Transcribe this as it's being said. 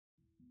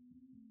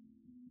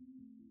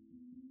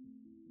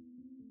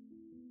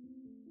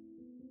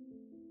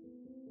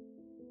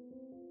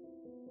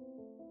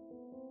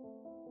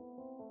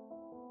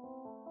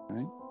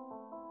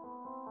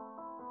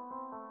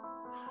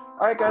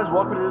All right, guys,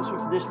 welcome to this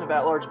week's edition of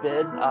At Large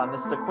Bid.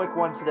 This is a quick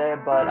one today,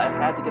 but I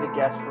had to get a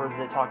guest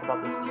to talk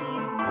about this team.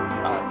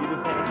 If you've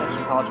been paying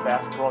attention to college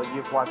basketball,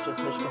 you've watched this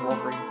Michigan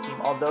Wolverines team,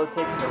 although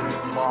taking a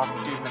recent loss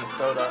to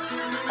Minnesota,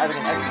 having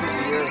an excellent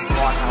year in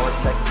Juwan Howard's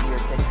second year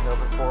taking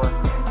over for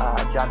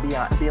John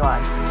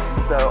Beilein.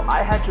 So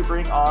I had to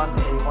bring on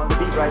one of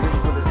the beat writers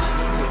for this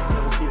team.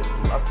 We'll see this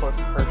team up close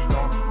and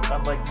personal,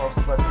 unlike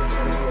most of us who are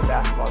going to be at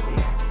basketball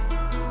games.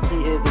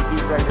 He is a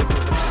beat writer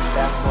for the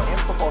basketball and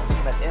football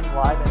team at M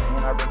Live and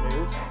Ann Arbor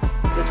News.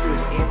 This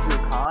is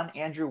Andrew Kahn.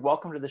 Andrew,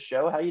 welcome to the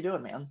show. How you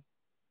doing, man?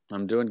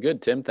 I'm doing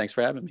good, Tim. Thanks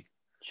for having me.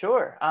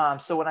 Sure.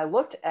 So when I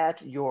looked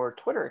at your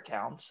Twitter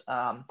account,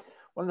 one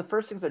of the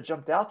first things that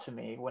jumped out to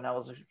me when I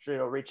was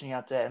reaching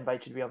out to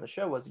invite you to be on the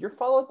show was you're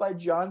followed by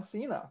John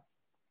Cena.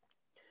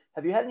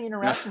 Have you had any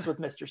interactions with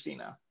Mr.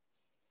 Cena?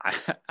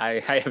 I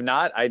have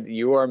not.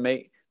 You are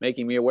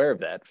making me aware of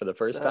that for the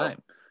first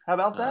time. How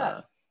about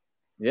that?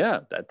 Yeah,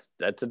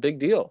 that's a big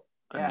deal.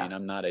 Yeah. I mean,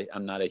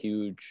 I'm not a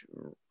huge,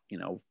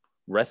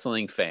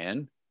 wrestling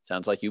fan.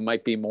 Sounds like you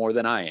might be more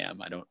than I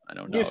am. I don't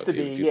know. Used to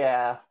be,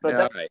 yeah. But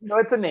yeah, right. No,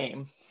 it's a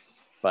name.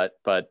 But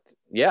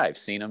yeah, I've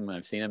seen him.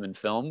 I've seen him in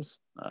films.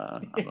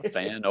 I'm a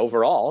fan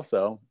overall.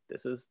 So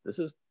this is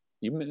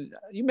you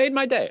made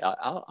my day.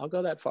 I'll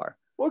go that far.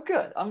 Well,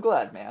 good. I'm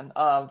glad, man.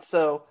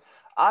 So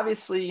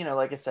obviously,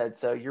 like I said,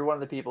 so you're one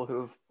of the people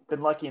who've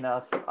been lucky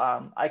enough.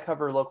 I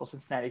cover local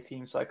Cincinnati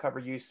teams, so I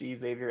cover UC,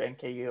 Xavier, and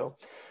KU.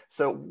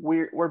 So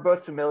we're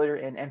both familiar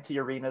in empty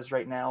arenas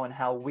right now and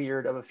how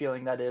weird of a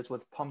feeling that is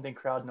with pumping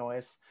crowd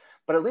noise.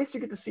 But at least you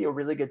get to see a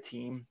really good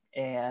team.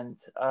 And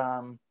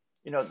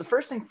the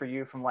first thing for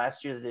you from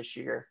last year to this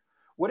year,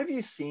 what have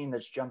you seen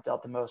that's jumped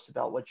out the most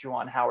about what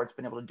Juwan Howard's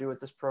been able to do with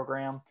this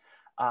program?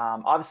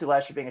 Obviously,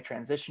 last year being a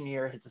transition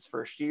year, it's his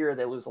first year.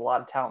 They lose a lot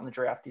of talent in the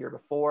draft the year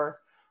before.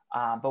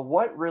 But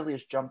what really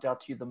has jumped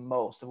out to you the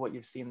most of what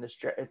you've seen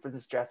for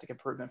this drastic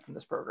improvement from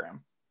this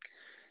program?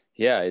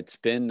 Yeah, it's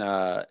been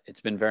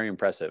very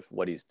impressive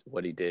what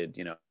he did,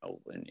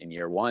 in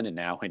year one and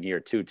now in year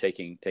two,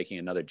 taking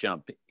another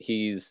jump.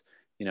 He's,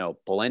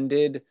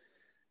 blended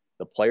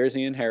the players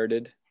he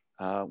inherited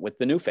with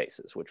the new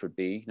faces, which would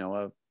be,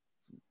 a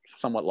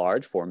somewhat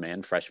large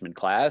 4-man freshman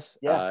class,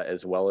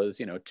 as well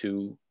as,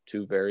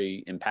 two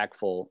very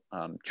impactful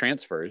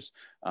transfers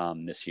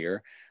this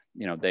year.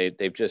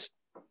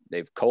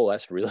 They've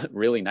coalesced really,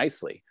 really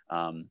nicely.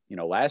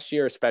 Last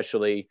year,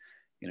 especially,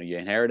 you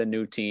inherit a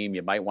new team,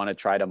 you might want to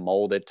try to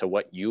mold it to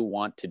what you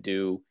want to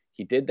do.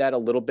 He did that a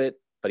little bit,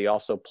 but he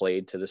also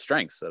played to the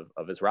strengths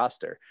of his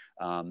roster.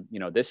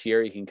 This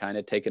year he can kind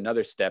of take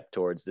another step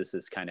towards this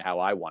is kind of how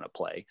I want to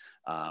play.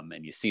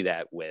 And you see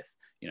that with,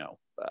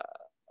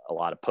 a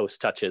lot of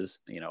post touches,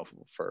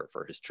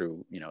 for his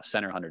true,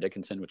 center Hunter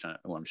Dickinson, which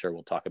I'm sure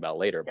we'll talk about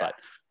later. Yeah.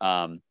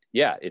 But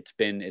it's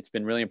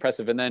been really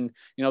impressive. And then,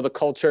 the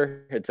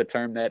culture, it's a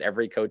term that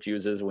every coach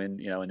uses when,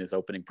 in his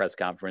opening press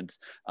conference.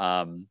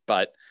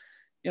 But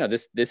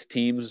this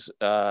team's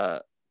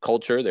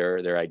culture,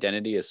 their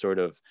identity is sort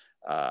of,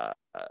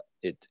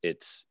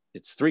 it's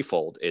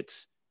threefold.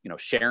 It's,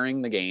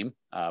 sharing the game,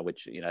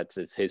 which,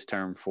 it's his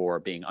term for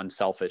being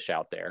unselfish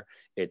out there.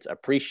 It's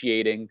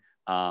appreciating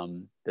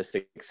the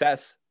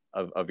success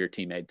of your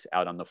teammates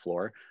out on the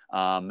floor.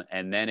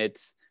 And then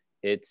it's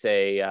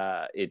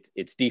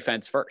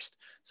defense first.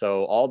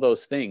 So all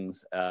those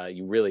things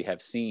you really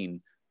have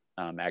seen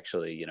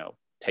actually,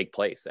 take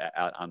place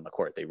out on the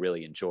court. They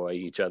really enjoy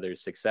each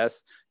other's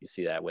success. You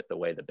see that with the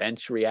way the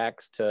bench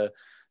reacts to,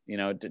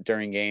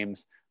 during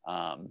games.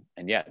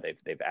 And yeah,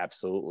 they've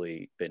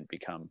absolutely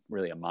become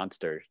really a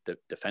monster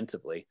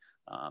defensively.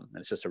 And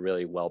it's just a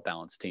really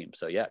well-balanced team.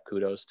 So yeah,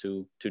 kudos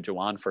to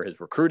Juwan for his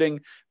recruiting,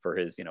 for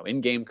his,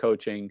 in-game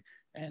coaching,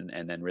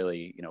 and then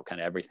really,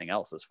 kind of everything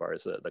else as far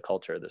as the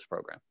culture of this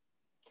program.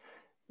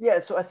 Yeah.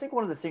 So I think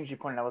one of the things you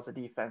pointed out was the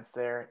defense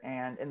there.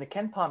 And in the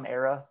KenPom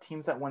era,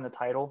 teams that win the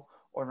title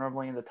are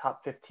normally in the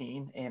top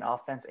 15 in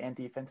offense and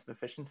defensive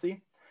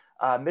efficiency.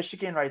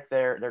 Michigan right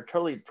there, they're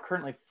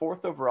currently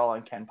 4th overall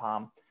in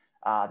KenPom.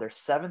 They're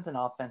 7th in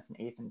offense and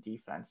 8th in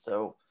defense.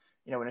 So,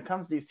 when it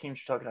comes to these teams,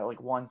 you're talking about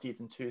like 1 seeds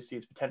and 2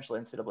 seeds, potential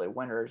NCAA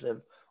winners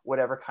of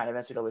whatever kind of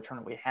NCAA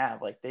tournament we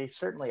have. Like they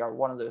certainly are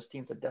one of those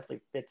teams that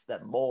definitely fits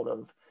that mold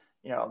of,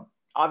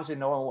 obviously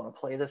no one will want to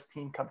play this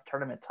team come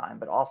tournament time,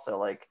 but also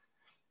like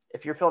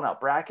if you're filling out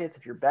brackets,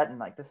 if you're betting,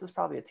 like this is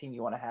probably a team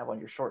you want to have on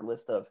your short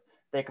list of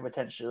they could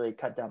potentially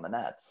cut down the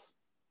nets.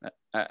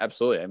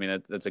 Absolutely. I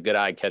mean, that's a good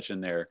eye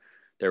catching their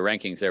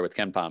rankings there with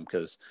KenPom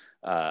because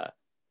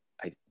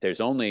there's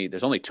only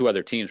 2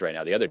 other teams right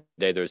now. The other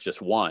day there was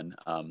just one,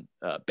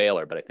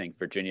 Baylor, but I think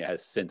Virginia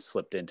has since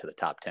slipped into the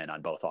top 10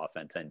 on both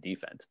offense and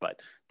defense. But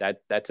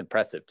that's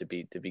impressive to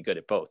be good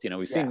at both.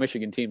 We've seen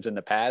Michigan teams in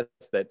the past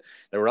that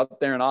were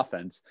up there in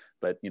offense,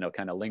 but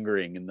kind of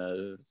lingering in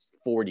the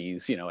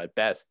 40s, at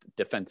best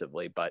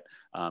defensively. But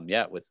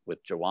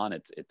with Juwan,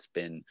 it's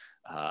been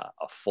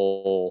a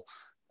full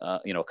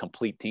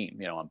complete team,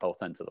 on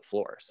both ends of the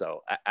floor.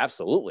 So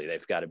absolutely,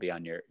 they've got to be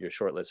on your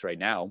short list right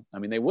now. I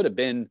mean, they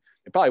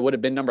probably would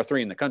have been number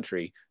 3 in the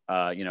country,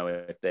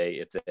 if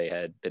they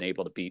had been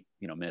able to beat,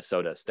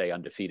 Minnesota, stay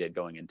undefeated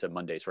going into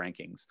Monday's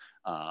rankings.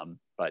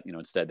 But,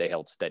 instead they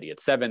held steady at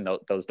 7.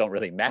 Those don't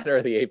really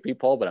matter, the AP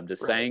poll, but I'm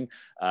just saying,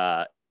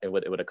 it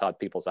would have caught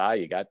people's eye.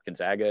 You got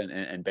Gonzaga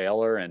and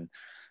Baylor, and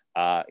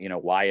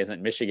why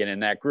isn't Michigan in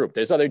that group?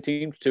 There's other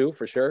teams too,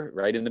 for sure.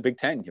 Right in the Big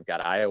Ten, you've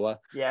got Iowa,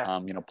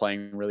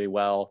 playing really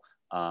well.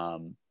 I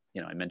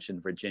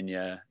mentioned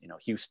Virginia,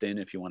 Houston,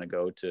 if you want to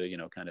go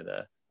to, kind of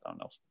the, I don't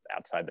know,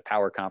 outside the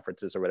power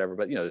conferences or whatever,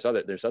 but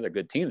there's other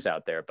good teams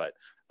out there, but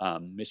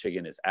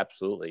Michigan is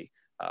absolutely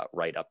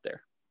right up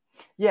there.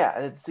 Yeah,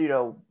 it's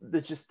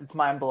it's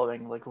mind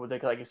blowing. Like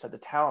you said, the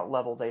talent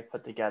level they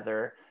put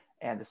together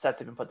and the sets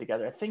they've been put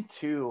together. I think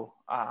too,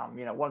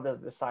 one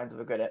of the signs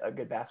of a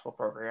good basketball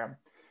program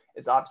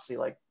is obviously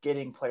like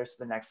getting players to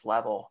the next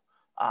level.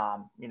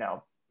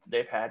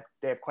 They have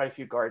quite a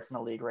few guards in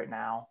the league right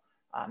now.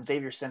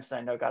 Xavier Simpson,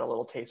 I know, got a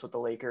little taste with the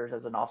Lakers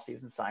as an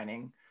offseason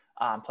signing.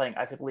 I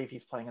believe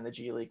he's playing in the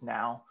G League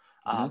now.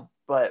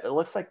 But it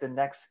looks like the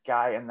next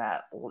guy in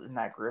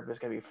that group is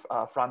going to be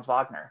Franz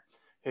Wagner,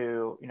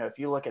 who, if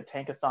you look at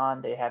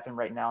Tankathon, they have him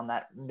right now in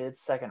that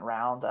mid-second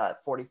round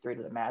at 43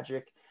 to the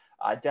Magic.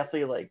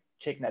 Definitely like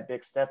taking that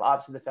big step.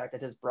 Obviously, the fact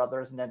that his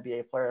brother is an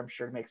NBA player, I'm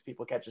sure makes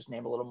people catch his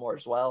name a little more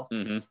as well.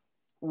 Mm-hmm.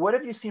 What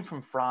have you seen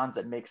from Franz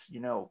that makes,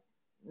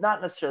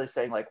 not necessarily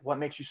saying like what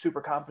makes you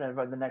super confident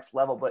about the next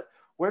level, but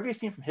what have you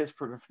seen from his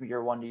improvement from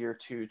year 1 to year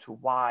 2 to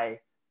why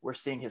we're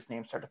seeing his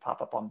name start to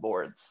pop up on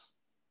boards?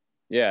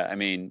 Yeah, I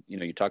mean,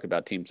 you talk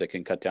about teams that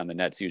can cut down the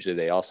nets. Usually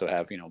they also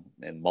have,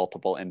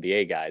 multiple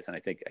NBA guys. And I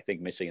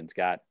think Michigan's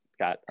got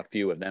a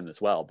few of them as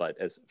well. But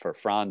as for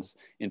Franz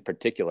in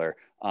particular,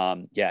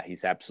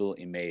 he's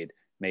absolutely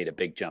made a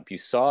big jump. You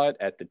saw it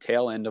at the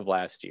tail end of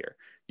last year.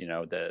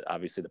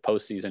 Obviously the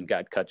postseason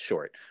got cut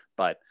short,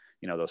 but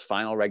those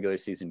final regular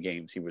season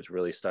games, he was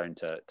really starting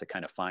to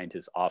kind of find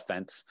his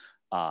offense.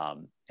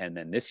 And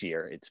then this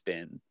year it's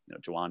been,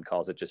 Juwan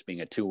calls it just being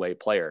a two-way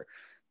player.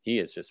 He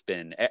has just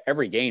been,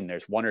 every game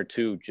there's one or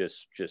two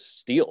just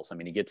steals. I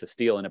mean, he gets a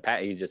steal in a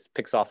pass, he just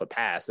picks off a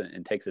pass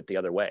and takes it the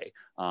other way.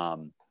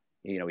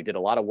 He did a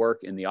lot of work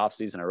in the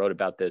offseason. I wrote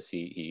about this.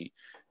 He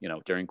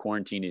during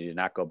quarantine, he did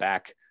not go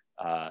back,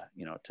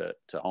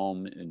 to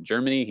home in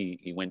Germany.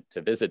 He went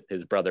to visit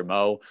his brother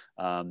Mo,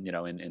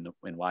 in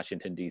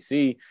Washington,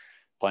 D.C.,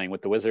 playing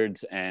with the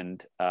Wizards.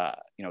 And,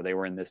 they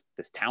were in this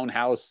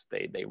townhouse.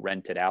 They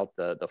rented out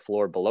the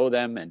floor below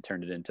them and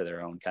turned it into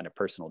their own kind of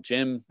personal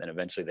gym. Then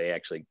eventually they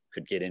actually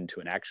could get into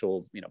an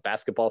actual,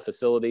 basketball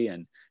facility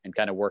and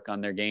kind of work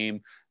on their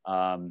game.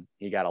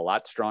 He got a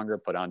lot stronger,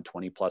 put on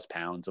 20 plus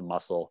pounds of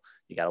muscle.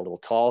 He got a little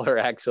taller,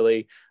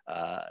 actually.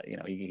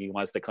 He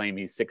wants to claim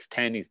he's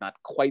 6'10". He's not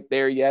quite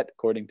there yet,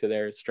 according to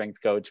their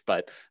strength coach,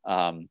 but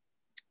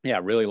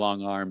really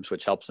long arms,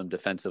 which helps him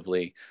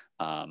defensively.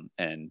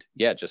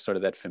 Just sort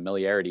of that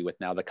familiarity with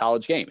now the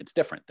college game. It's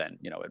different than,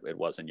 it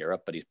was in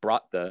Europe, but he's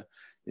brought the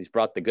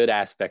good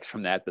aspects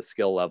from that, the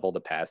skill level, the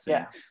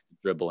passing,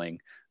 dribbling.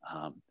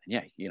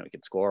 He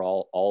could score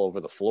all over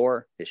the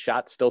floor. His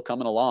shot's still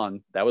coming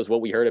along. That was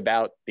what we heard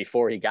about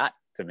before he got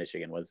to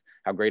Michigan, was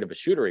how great of a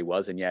shooter he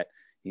was. And yet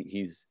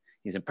he's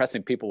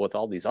impressing people with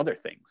all these other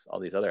things, all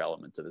these other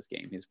elements of his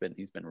game. He's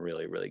been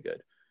really, really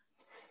good.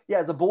 Yeah,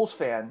 as a Bulls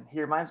fan,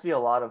 he reminds me a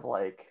lot of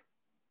like,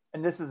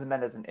 and this isn't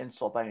meant as an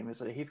insult by any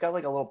means, he's got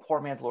like a little poor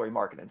man's Lauri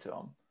Markkanen to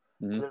him.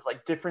 Mm-hmm. So there's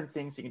like different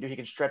things he can do. He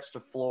can stretch the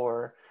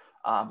floor.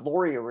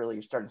 Lauri, really,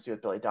 you're starting to see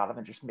with Billy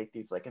Donovan just make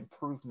these like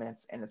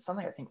improvements, and it's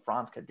something I think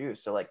Franz could do.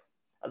 So like,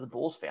 as a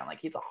Bulls fan, like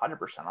he's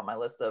 100% on my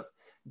list of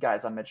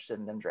guys I'm interested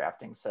in them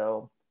drafting.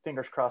 So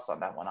fingers crossed on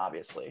that one,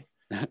 obviously.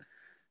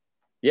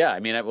 Yeah, I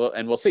mean,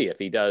 we'll see if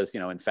he does,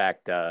 in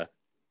fact,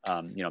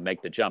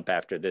 make the jump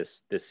after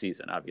this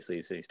season. Obviously,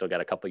 he's still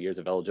got a couple of years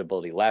of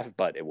eligibility left,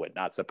 but it would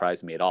not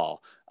surprise me at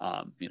all.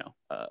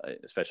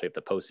 Especially if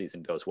the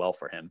postseason goes well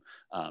for him,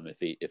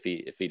 if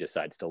he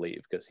decides to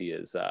leave, because he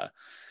is,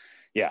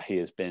 he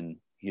has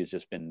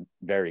just been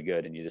very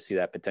good, and you just see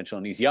that potential.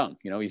 And he's young.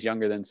 He's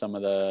younger than some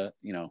of the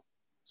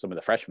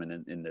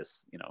freshmen in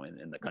this,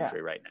 in the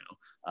country right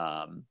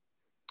now.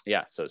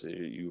 So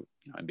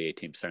NBA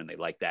teams certainly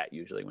like that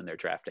usually when they're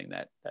drafting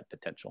that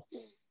potential.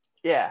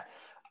 Yeah.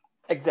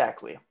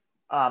 Exactly.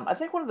 I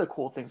think one of the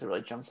cool things that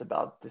really jumps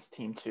about this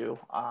team too,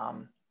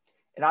 and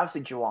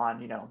obviously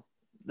Juwan,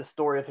 the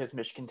story of his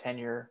Michigan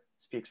tenure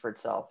speaks for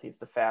itself. He's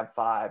the Fab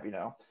Five,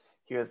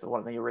 he was one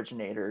of the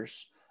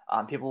originators.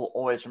 People will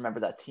always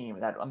remember that team.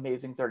 That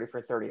amazing 30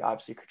 for 30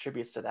 obviously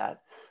contributes to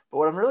that. But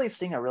what I'm really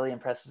seeing that really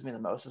impresses me the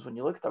most is when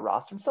you look at the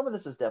roster, and some of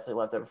this is definitely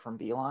left over from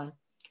Beilein,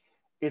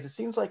 is it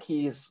seems like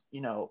he's,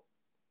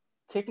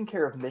 taking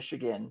care of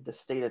Michigan, the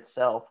state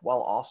itself, while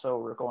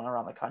also going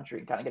around the country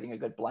and kind of getting a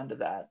good blend of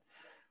that.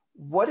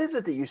 What is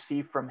it that you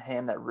see from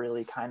him that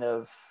really kind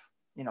of,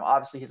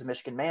 obviously he's a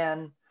Michigan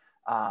man,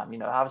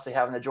 obviously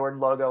having the Jordan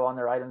logo on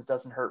their items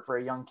doesn't hurt for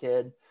a young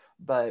kid,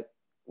 but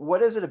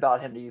what is it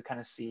about him that you kind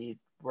of see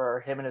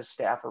where him and his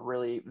staff are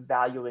really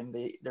valuing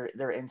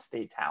their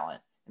in-state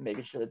talent and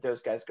making sure that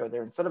those guys go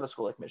there instead of a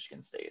school like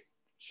Michigan State?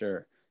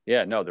 Sure.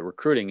 Yeah, no, the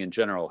recruiting in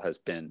general has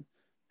been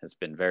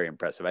very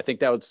impressive. I think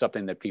that was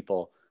something that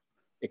people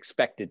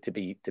expected to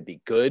be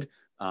good.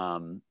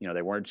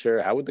 They weren't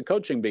sure how would the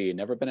coaching be.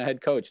 Never been a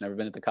head coach, never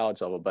been at the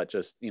college level, but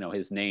just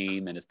his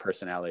name and his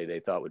personality, they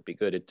thought would be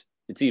good.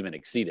 It's even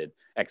exceeded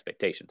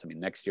expectations. I mean,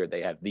 next year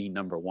they have the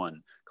number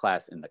one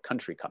class in the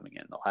country coming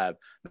in. They'll have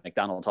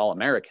McDonald's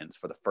All-Americans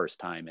for the first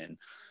time in,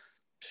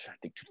 I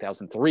think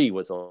 2003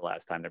 was the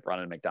last time they brought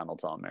in a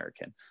McDonald's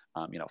All-American.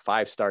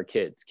 5-star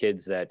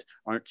kids that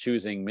aren't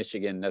choosing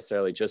Michigan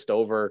necessarily just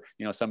over,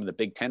 some of the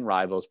Big Ten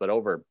rivals, but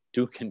over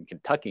Duke and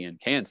Kentucky and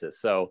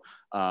Kansas. So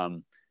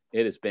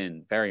it has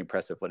been very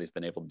impressive what he's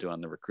been able to do on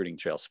the recruiting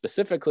trail,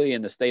 specifically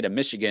in the state of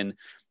Michigan. I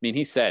mean,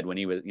 he said when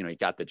he was, he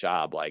got the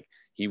job, like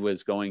he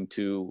was going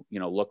to,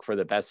 look for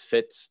the best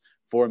fits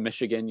for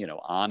Michigan,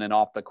 on and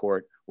off the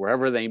court,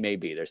 wherever they may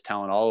be. There's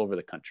talent all over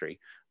the country.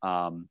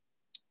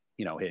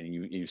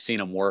 You've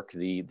seen him work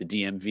the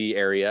DMV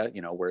area,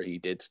 where he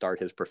did start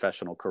his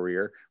professional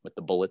career with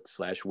the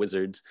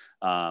Bullets/Wizards.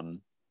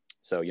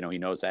 So, he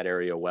knows that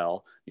area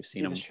well. You've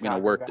seen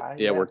him, work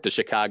the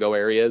Chicago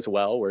area as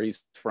well, where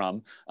he's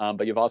from.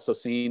 But you've also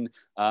seen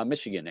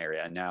Michigan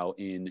area now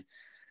in,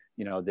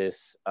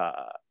 this,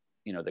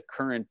 the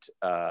current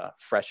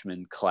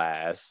freshman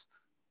class.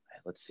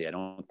 Let's see. I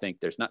don't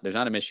think there's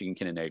not a Michigan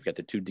kid in there. You've got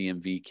the 2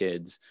 DMV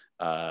kids.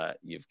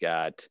 You've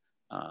got,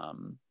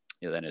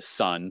 then his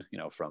son,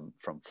 from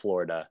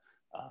Florida.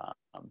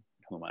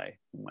 Who am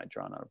I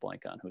drawing out a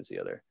blank on? Who's the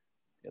other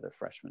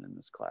freshman in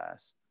this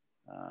class?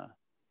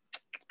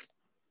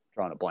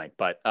 Drawing a blank,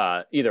 but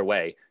either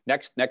way,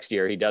 next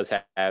year he does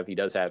have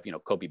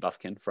Kobe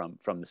Buffkin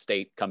from the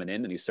state coming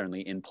in, and he's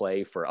certainly in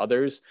play for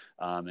others.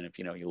 And if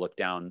you look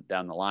down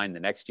the line, the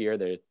next year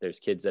there's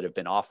kids that have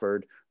been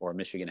offered or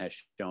Michigan has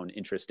shown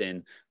interest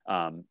in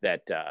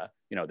that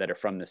are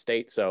from the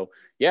state. So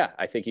yeah,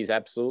 I think he's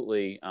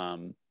absolutely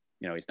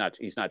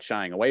he's not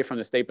shying away from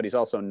the state, but he's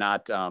also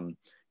not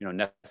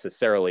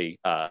necessarily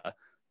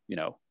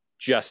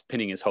just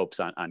pinning his hopes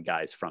on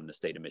guys from the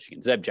state of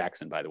Michigan. Zeb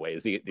Jackson, by the way,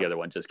 is the other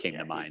one just came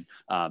to mind.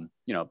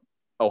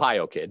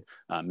 Ohio kid,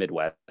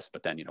 Midwest,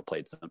 but then,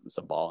 played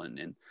some ball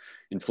in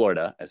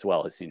Florida as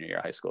well his senior year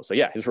of high school. So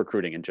yeah, his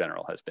recruiting in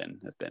general has been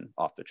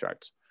off the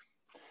charts.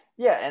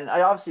 Yeah. And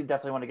I obviously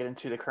definitely want to get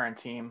into the current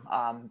team,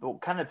 but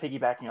kind of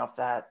piggybacking off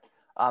that,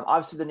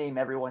 obviously the name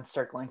everyone's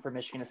circling for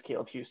Michigan is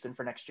Caleb Houston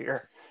for next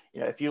year.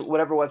 If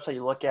whatever website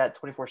you look at,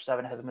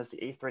 24/7 has him as the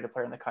 8th rated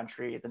player in the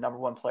country, the number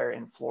 1 player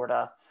in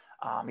Florida.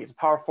 He's a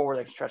power forward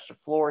that can stretch the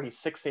floor. He's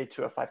 6'8",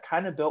 205,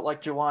 kind of built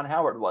like Juwan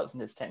Howard was in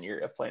his tenure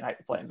of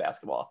playing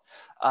basketball.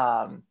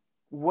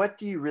 What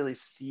do you really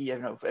see? I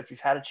don't know if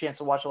you've had a chance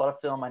to watch a lot of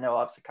film. I know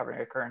obviously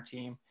covering a current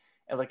team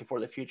and looking for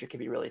the future can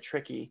be really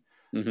tricky.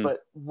 Mm-hmm.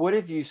 But what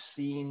have you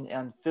seen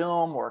on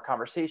film or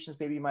conversations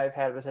maybe you might have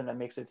had with him that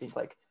makes it think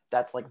like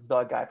that's like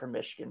the guy from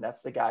Michigan?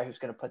 That's the guy who's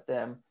going to put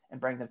them and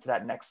bring them to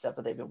that next step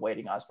that they've been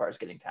waiting on as far as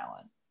getting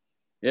talent.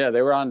 Yeah,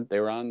 they were on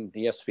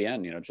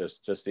ESPN,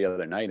 just the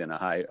other night in a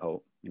high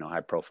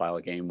profile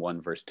game,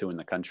 1 versus 2 in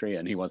the country.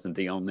 And he wasn't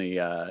the only,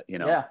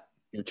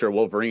 future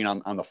Wolverine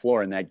on the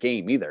floor in that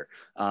game either.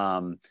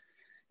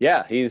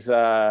 He's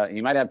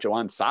he might have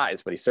Juwan's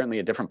size, but he's certainly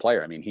a different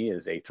player. I mean, he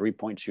is a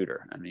 3-point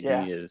shooter. I mean,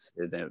 He is,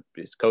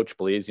 his coach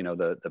believes,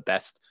 the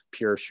best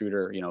pure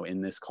shooter, in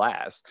this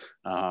class,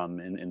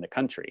 in the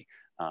country.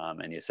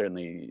 And you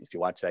certainly, if you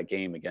watch that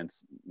game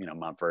against,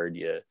 Montford,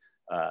 you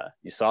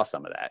saw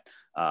some of that.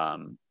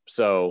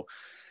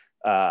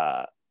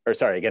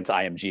 Against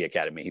IMG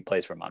Academy, he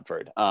plays for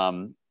Montford.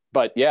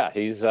 But yeah,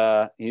 he's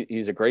a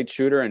great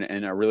shooter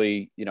and a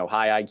really,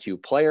 high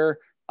IQ player.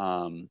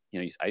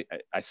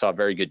 I saw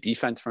very good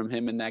defense from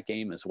him in that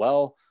game as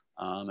well.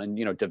 And,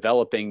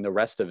 developing the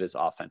rest of his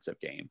offensive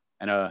game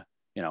and,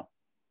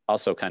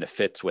 also kind of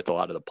fits with a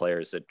lot of the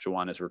players that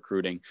Juwan is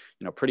recruiting,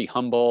 pretty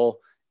humble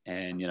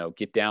and,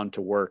 get down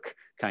to work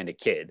kind of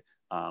kid.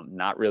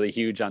 Not really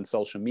huge on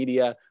social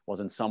media,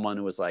 wasn't someone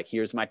who was like,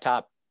 here's my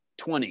top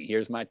 20,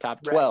 here's my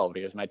top 12,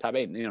 Here's my top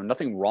 8.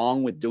 Nothing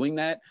wrong with doing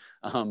that.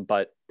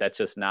 But that's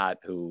just not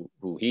who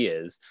he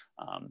is.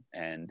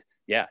 And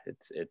yeah,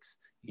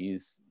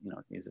 he's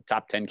a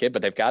top 10 kid,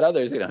 but they've got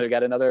others, they've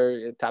got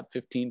another top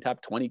 15,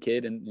 top 20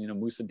 kid and,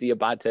 Moussa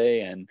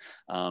Diabate and,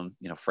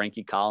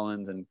 Frankie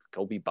Collins and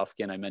Kobe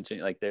Buffkin. I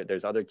mentioned like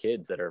there's other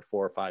kids that are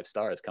 4 or 5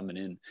 stars coming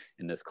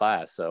in this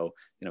class. So,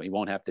 he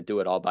won't have to do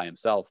it all by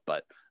himself,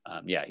 but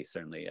he's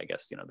certainly, I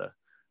guess,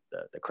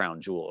 the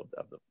crown jewel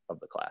of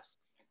the class.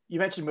 You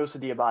mentioned Moussa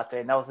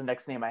Diabate, and that was the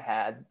next name I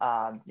had.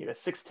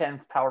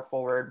 6'10" power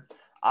forward,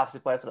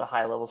 obviously plays at a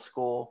high level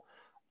school.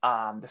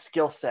 The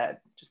skill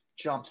set just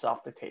jumps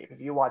off the tape.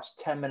 If you watch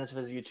 10 minutes of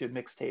his YouTube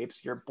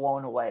mixtapes, you're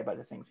blown away by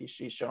the things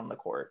he's shown on the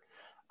court.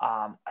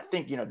 I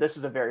think, this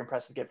is a very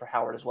impressive kid for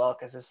Howard as well,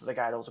 because this is a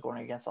guy that was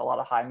going against a lot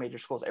of high major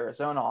schools.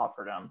 Arizona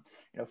offered him,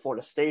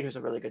 Florida State, who's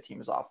a really good team,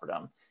 has offered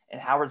him.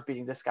 And Howard's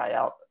beating this guy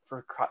out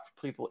for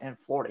people in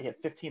Florida. He had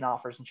 15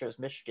 offers and chose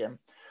Michigan.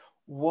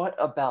 What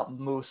about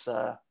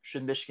Musa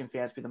should Michigan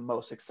fans be the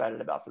most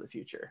excited about for the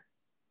future?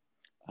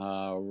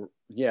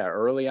 Yeah,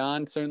 early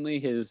on, certainly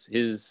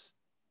his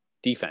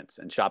defense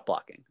and shot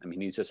blocking. I mean,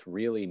 he's just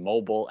really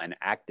mobile and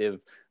active.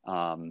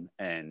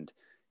 And,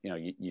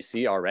 you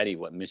see already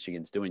what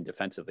Michigan's doing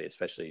defensively,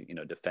 especially,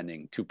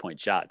 defending 2-point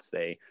shots.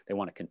 They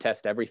want to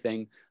contest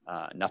everything,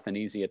 nothing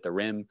easy at the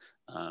rim.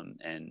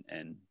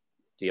 And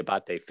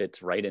Diabate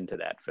fits right into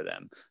that for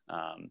them.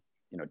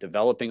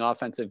 Developing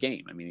offensive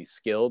game. I mean, he's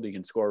skilled. He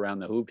can score around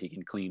the hoop. He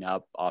can clean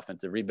up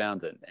offensive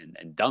rebounds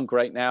and dunk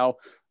right now.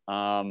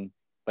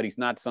 But he's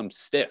not some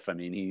stiff. I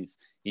mean,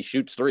 he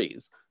shoots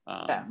threes.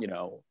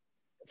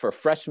 For a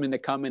freshman to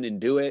come in and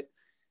do it,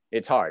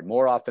 it's hard.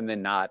 More often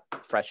than not,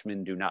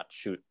 freshmen do not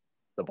shoot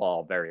the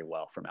ball very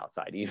well from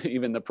outside,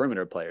 even the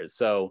perimeter players.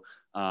 So,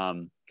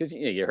 because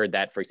you heard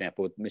that, for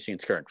example, with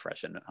Michigan's current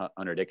freshman,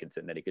 Hunter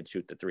Dickinson, that he could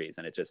shoot the threes,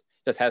 and it just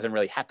hasn't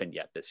really happened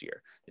yet this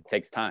year. It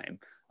takes time.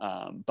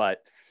 But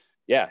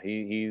yeah,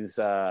 he's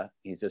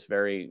just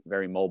very,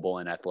 very mobile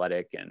and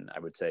athletic. And I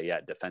would say,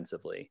 yeah,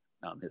 defensively,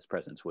 his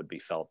presence would be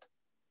felt,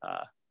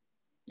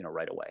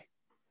 right away.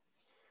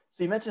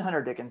 So you mentioned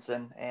Hunter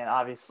Dickinson, and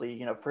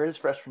obviously, for his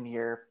freshman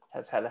year,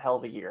 has had a hell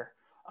of a year.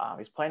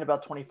 He's playing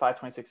about 25,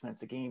 26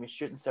 minutes a game. He's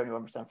shooting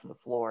 71% from the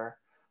floor.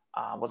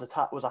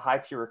 Was a high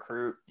tier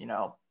recruit.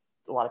 A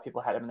lot of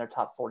people had him in their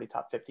top 40,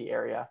 top 50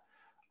 area.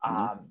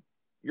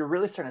 You're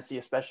really starting to see,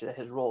 especially, that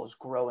his role is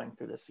growing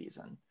through this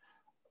season.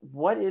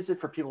 What is it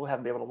for people who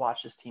haven't been able to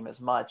watch this team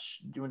as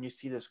much when you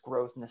see this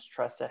growth and this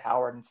trust that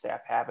Howard and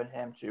staff have in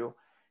him to,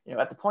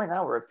 at the point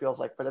now where it feels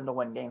like for them to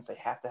win games, they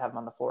have to have him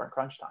on the floor in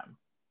crunch time?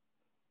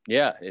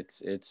 Yeah,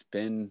 it's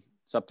been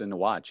something to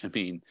watch. I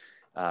mean,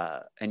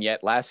 and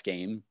yet last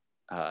game,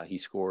 he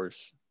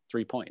scores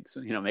 3 points,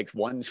 makes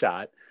one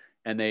shot,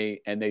 and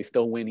they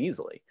still win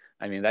easily.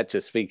 I mean, that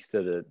just speaks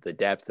to the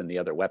depth and the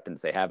other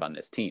weapons they have on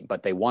this team,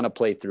 but they want to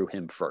play through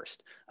him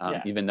first.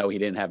 Even though he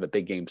didn't have a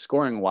big game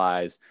scoring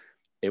wise,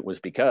 it was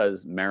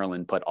because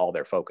Maryland put all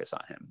their focus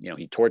on him.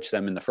 He torched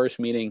them in the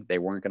first meeting. They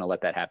weren't going to let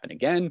that happen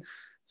again.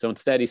 So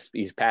instead,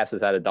 he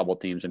passes out of double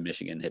teams and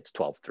Michigan hits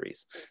 12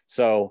 threes.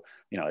 So,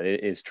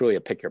 it is truly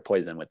a pick your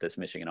poison with this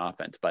Michigan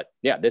offense. But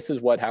yeah, this is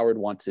what Howard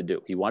wants to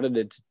do. He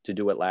wanted to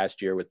do it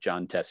last year with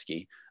John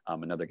Teske,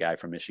 another guy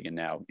from Michigan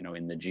now,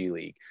 in the G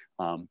League.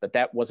 But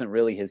that wasn't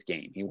really his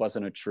game. He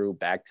wasn't a true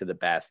back to the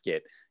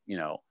basket,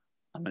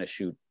 I'm going to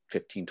shoot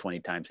 15, 20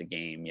 times a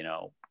game,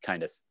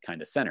 kind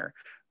of center.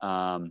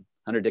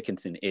 Hunter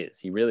Dickinson is.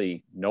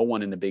 No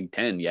one in the Big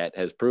Ten yet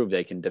has proved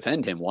they can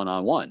defend him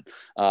one-on-one,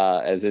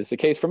 as is the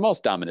case for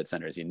most dominant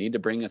centers. You need to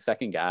bring a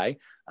second guy,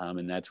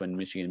 and that's when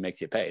Michigan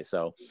makes you pay.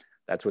 So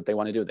that's what they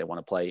want to do. They want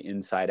to play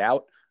inside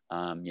out,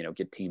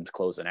 get teams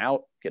closing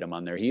out, get them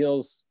on their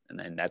heels, and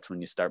then that's when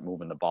you start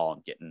moving the ball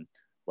and getting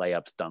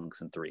layups,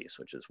 dunks, and threes,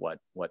 which is what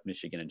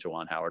Michigan and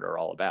Juwan Howard are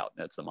all about.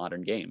 That's the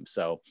modern game.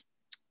 So,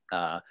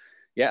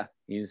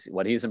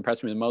 he's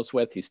impressed me the most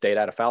with. He stayed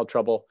out of foul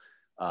trouble.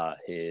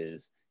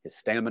 His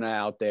stamina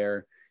out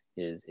there,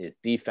 his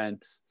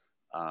defense.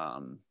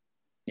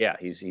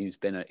 He's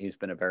been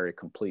a very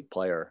complete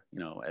player,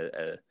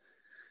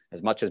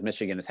 as much as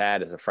Michigan has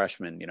had as a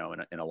freshman,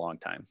 in a long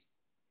time.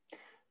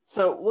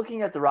 So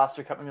looking at the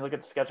roster, look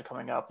at the schedule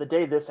coming up. The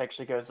day this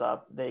actually goes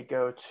up, they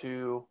go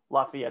to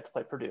Lafayette to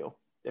play Purdue.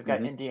 They've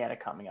got Indiana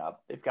coming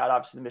up. They've got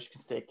obviously the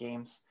Michigan State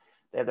games.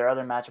 They have their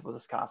other matchup with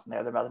Wisconsin. They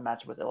have their other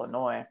matchup with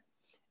Illinois,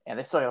 and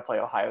they still got to play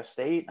Ohio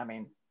State. I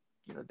mean,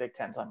 the Big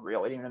Ten's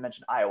unreal. I didn't even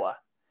mention Iowa.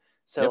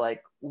 So,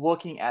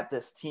 looking at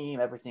this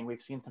team, everything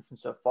we've seen from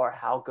so far,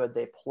 how good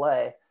they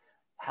play,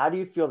 how do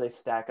you feel they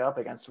stack up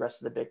against the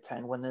rest of the Big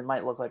Ten when they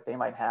might look like they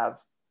might have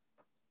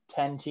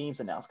 10 teams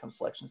announced come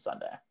Selection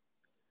Sunday?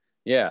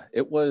 Yeah,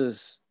 it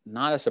was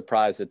not a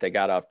surprise that they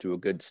got off to a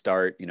good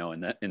start, in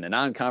the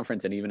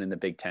non-conference and even in the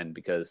Big Ten,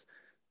 because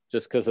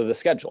of the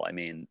schedule. I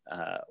mean,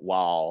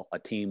 while a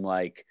team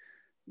like,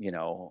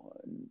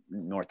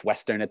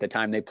 Northwestern at the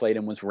time they played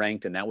him was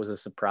ranked, and that was a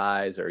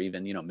surprise, or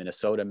even,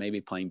 Minnesota maybe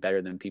playing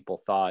better than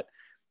people thought.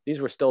 These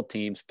were still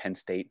teams, Penn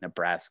State,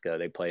 Nebraska,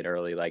 they played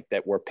early, like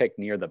that were picked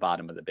near the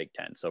bottom of the Big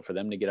Ten. So for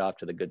them to get off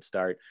to the good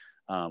start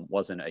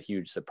wasn't a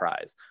huge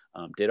surprise.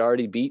 Did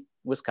already beat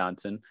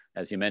Wisconsin,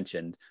 as you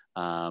mentioned.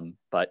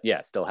 But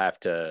yeah, still have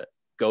to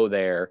go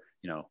there.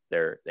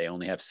 They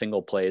only have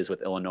single plays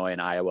with Illinois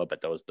and Iowa,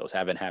 but those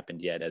haven't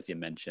happened yet, as you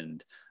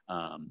mentioned.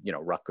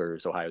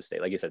 Rutgers, Ohio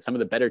State, like you said, some of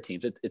the better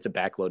teams. It's a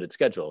backloaded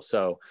schedule,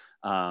 so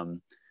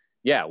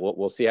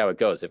we'll see how it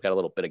goes. They've got a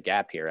little bit of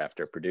gap here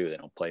after Purdue. They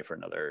don't play for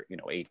another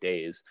 8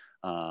 days.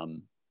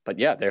 But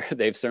yeah,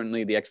 they've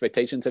certainly, the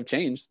expectations have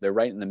changed. They're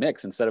right in the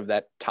mix instead of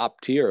that top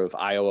tier of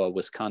Iowa,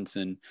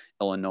 Wisconsin,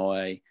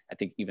 Illinois. I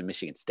think even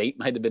Michigan State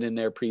might have been in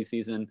there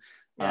preseason.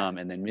 Yeah.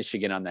 And then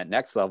Michigan on that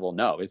next level.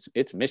 No,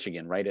 it's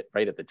Michigan right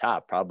at the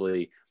top.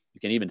 Probably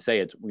you can even say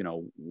it's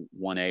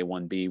 1A,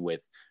 1B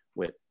with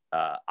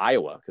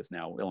Iowa, because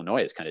now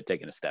Illinois has kind of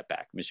taken a step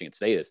back. Michigan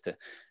State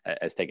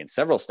has taken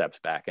several steps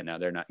back, and now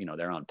they're not,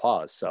 they're on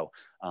pause. So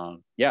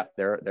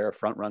they're a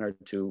front runner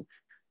to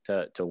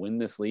to win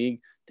this league,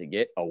 to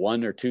get a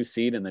 1 or 2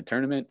 seed in the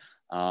tournament,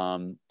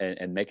 and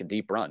make a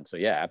deep run. So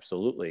yeah,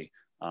 absolutely.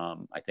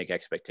 I think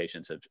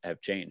expectations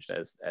have changed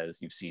as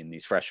you've seen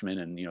these freshmen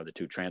and, the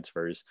 2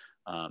 transfers,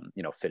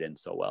 fit in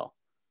so well.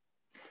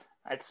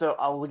 All right, so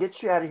I'll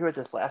get you out of here with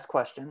this last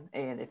question.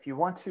 And if you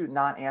want to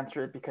not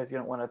answer it because you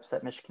don't want to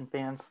upset Michigan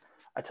fans,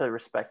 I totally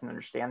respect and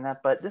understand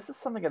that. But this is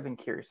something I've been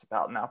curious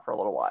about now for a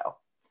little while.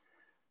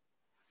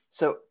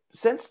 So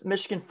since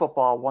Michigan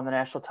football won the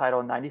national title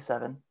in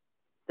 '97,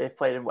 they've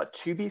played in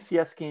 2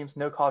 BCS games,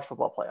 no college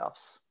football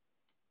playoffs.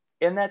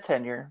 In that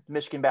tenure, the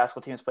Michigan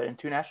basketball team has played in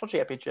 2 national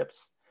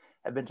championships,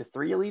 have been to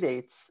 3 Elite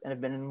Eights, and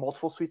have been in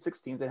multiple Sweet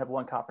 16s and have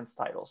won conference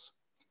titles.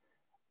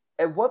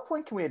 At what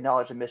point can we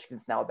acknowledge that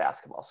Michigan's now a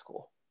basketball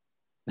school?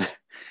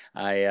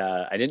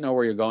 I didn't know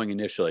where you're going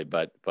initially,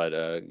 but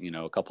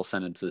a couple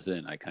sentences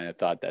in, I kind of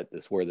thought that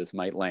where this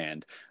might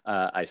land.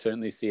 I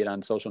certainly see it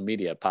on social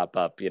media pop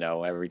up,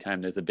 every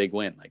time there's a big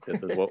win, like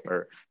this is what,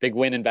 or big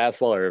win in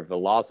basketball or a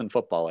loss in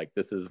football. Like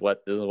this is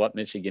what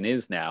Michigan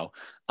is now.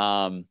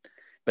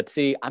 But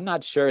see, I'm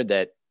not sure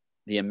that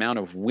the amount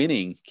of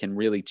winning can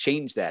really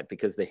change that,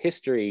 because the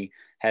history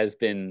has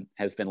been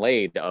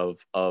laid of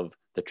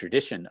the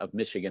tradition of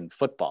Michigan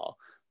football.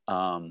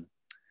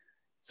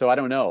 So I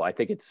don't know. I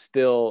think it's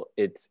still,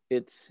 it's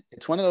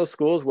one of those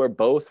schools where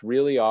both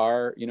really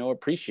are,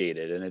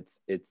 appreciated. And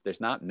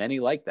there's not many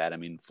like that. I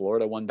mean,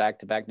 Florida won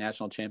back-to-back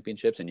national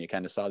championships, and you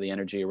kind of saw the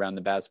energy around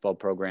the basketball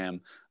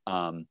program.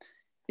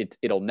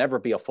 It'll never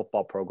be a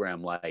football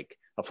program like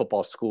a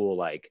football school,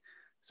 like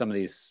some of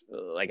these,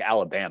 like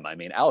Alabama. I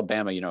mean,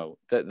 Alabama,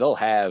 they'll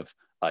have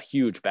a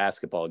huge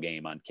basketball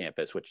game on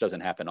campus, which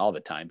doesn't happen all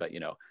the time, but,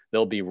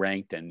 they'll be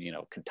ranked, and,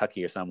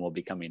 Kentucky or someone will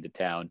be coming to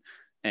town.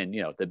 And,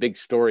 the big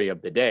story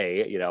of the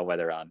day,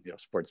 whether on,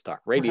 sports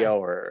talk radio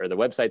or the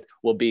websites,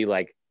 will be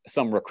like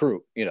some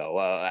recruit,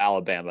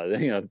 Alabama,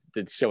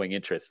 that's showing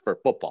interest for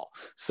football.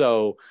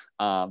 So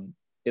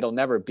it'll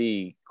never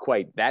be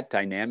quite that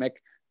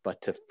dynamic,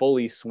 but to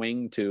fully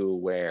swing to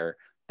where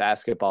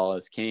basketball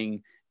is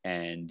king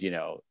and,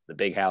 the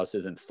big house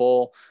isn't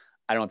full,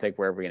 I don't think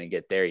we're ever going to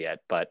get there yet.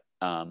 But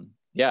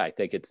yeah, I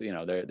think it's,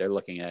 they're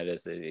looking at it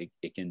as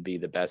it can be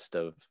the best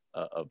of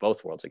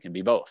both worlds. It can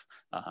be both.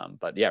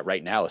 But yeah,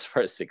 right now, as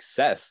far as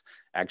success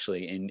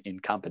actually in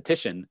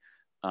competition,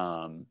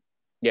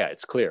 yeah,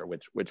 it's clear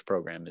which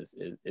program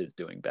is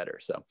doing better.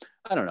 So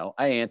I don't know.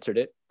 I answered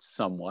it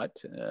somewhat,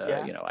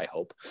 I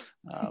hope.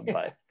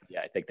 But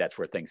yeah, I think that's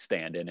where things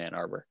stand in Ann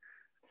Arbor.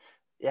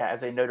 Yeah,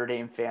 as a Notre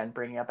Dame fan,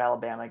 bringing up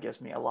Alabama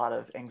gives me a lot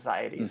of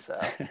anxiety. So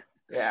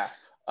yeah.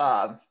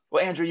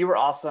 Well, Andrew, you were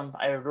awesome.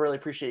 I really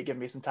appreciate you giving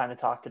me some time to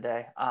talk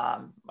today.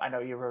 I know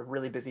you were a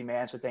really busy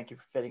man, so thank you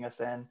for fitting us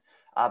in.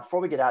 Before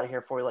we get out of here,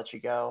 before we let you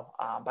go,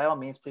 by all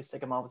means, please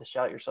take a moment to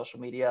shout out your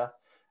social media,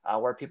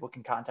 where people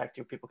can contact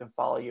you, people can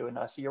follow you, and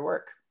see your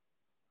work.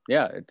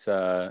 Yeah,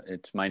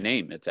 it's my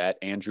name. It's at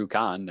Andrew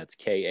Kahn. That's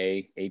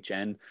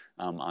KAHN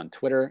on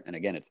Twitter. And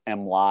again, it's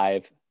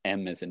MLive,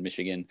 M as in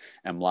Michigan,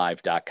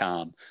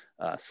 mlive.com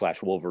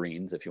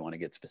 /Wolverines if you want to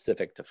get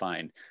specific to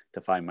find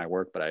my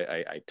work. But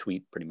I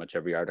tweet pretty much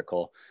every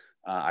article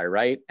I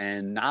write,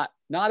 and not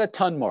a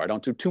ton more. I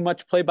don't do too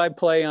much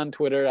play-by-play on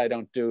Twitter. I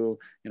don't do,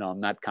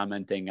 I'm not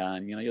commenting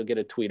on, you'll get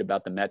a tweet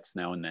about the Mets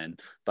now and then,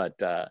 but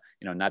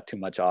not too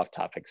much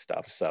off-topic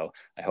stuff. So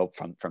I hope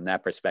from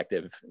that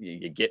perspective,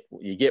 you get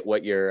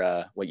what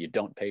you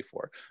don't pay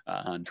for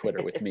on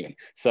Twitter with me.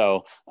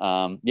 So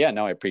I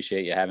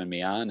appreciate you having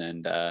me on,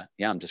 and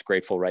I'm just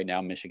grateful right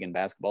now. Michigan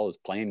basketball is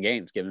playing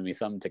games, giving me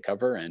something to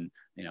cover, and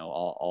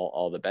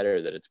all the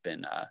better that it's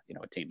been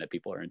a team that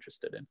people are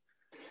interested in.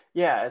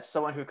 Yeah, as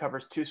someone who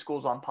covers 2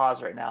 schools on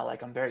pause right now,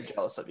 like I'm very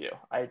jealous of you.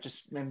 I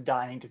just am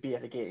dying to be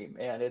at a game,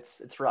 and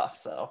it's rough.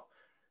 So,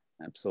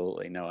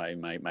 absolutely, no.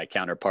 My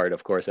counterpart,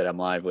 of course, at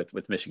MLive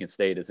with Michigan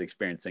State is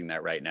experiencing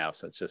that right now.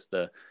 So it's just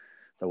the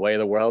way of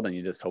the world, and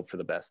you just hope for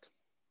the best.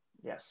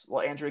 Yes.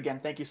 Well, Andrew,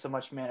 again, thank you so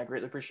much, man. I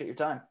greatly appreciate your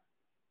time.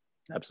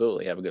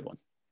 Absolutely. Have a good one.